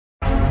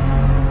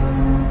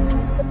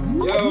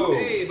Yo!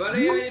 Hey,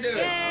 buddy, how you doing?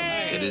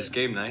 Hey. It is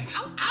game night.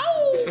 Ow,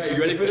 ow! Hey,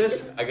 you ready for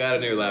this? I got a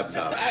new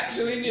laptop.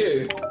 Actually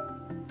new.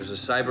 There's a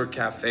cyber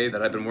cafe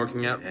that I've been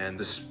working at, and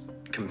this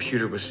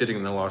computer was sitting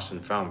in the lost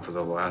and found for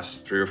the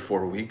last 3 or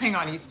 4 weeks. Hang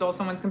on, you stole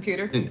someone's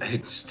computer? I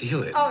didn't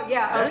steal it. Oh,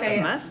 yeah, okay.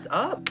 That's messed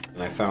up.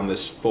 And I found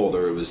this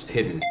folder, it was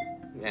hidden,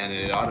 and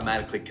it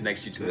automatically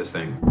connects you to this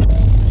thing.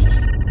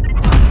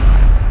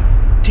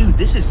 Dude,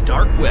 this is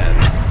dark web.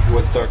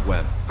 What's dark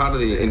web? Part of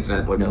the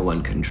internet where no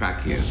one can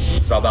track you.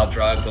 It's all about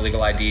drugs,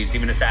 illegal IDs,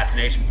 even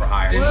assassination for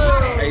hire.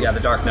 Whoa. Yeah, the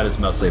dark net is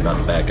mostly about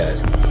the bad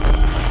guys.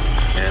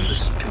 And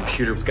this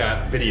computer's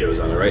got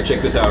videos on it, right?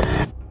 Check this out.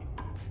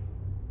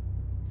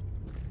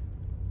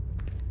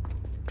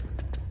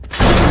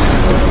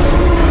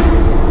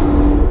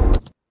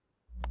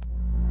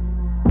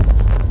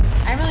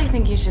 I really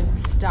think you should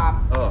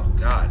stop. Oh,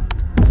 God.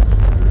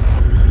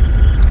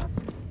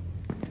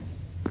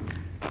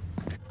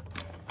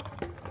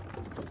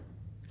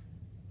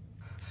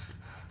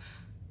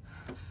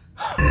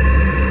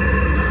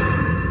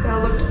 That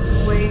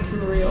looked way too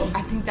real.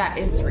 I think that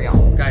is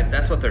real. Guys,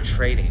 that's what they're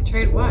trading.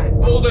 Trade what?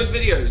 All those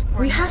videos.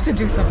 We have to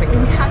do something,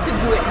 and we have to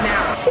do it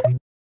now.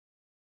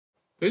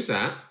 Who's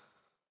that?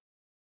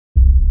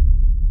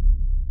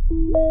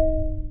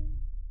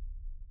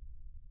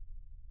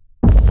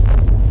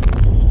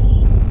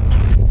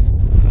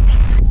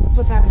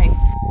 What's happening?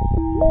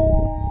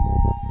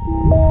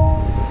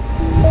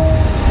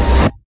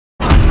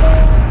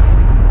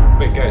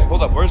 Wait, guys,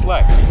 hold up. Where's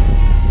Lex?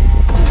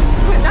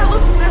 Wait, that's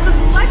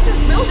Lex's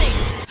building.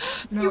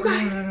 No, You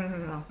guys.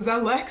 No. Is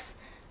that Lex?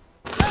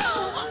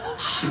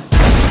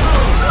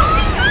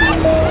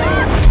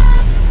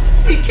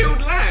 He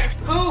killed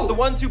Lex! Who? The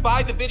ones who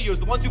buy the videos,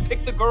 the ones who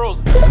pick the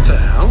girls. What the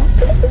hell?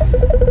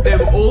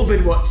 They've all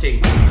been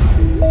watching.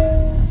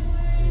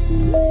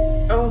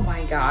 Oh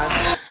my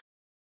god.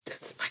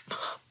 That's my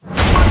mom.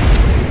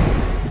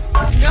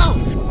 No!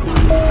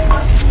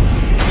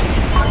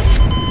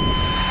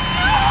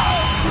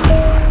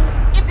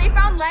 If they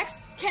found Lex,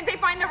 can't they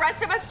find the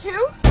rest of us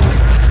too?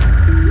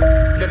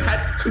 They've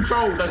had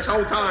control this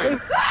whole time.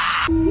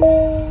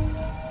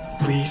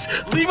 Please,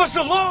 leave us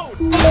alone!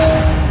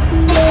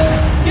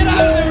 Get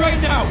out of there right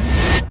now!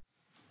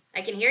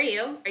 I can hear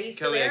you. Are you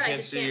still Kelly, there? I can't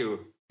just see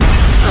you.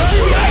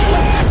 Hurry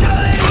up!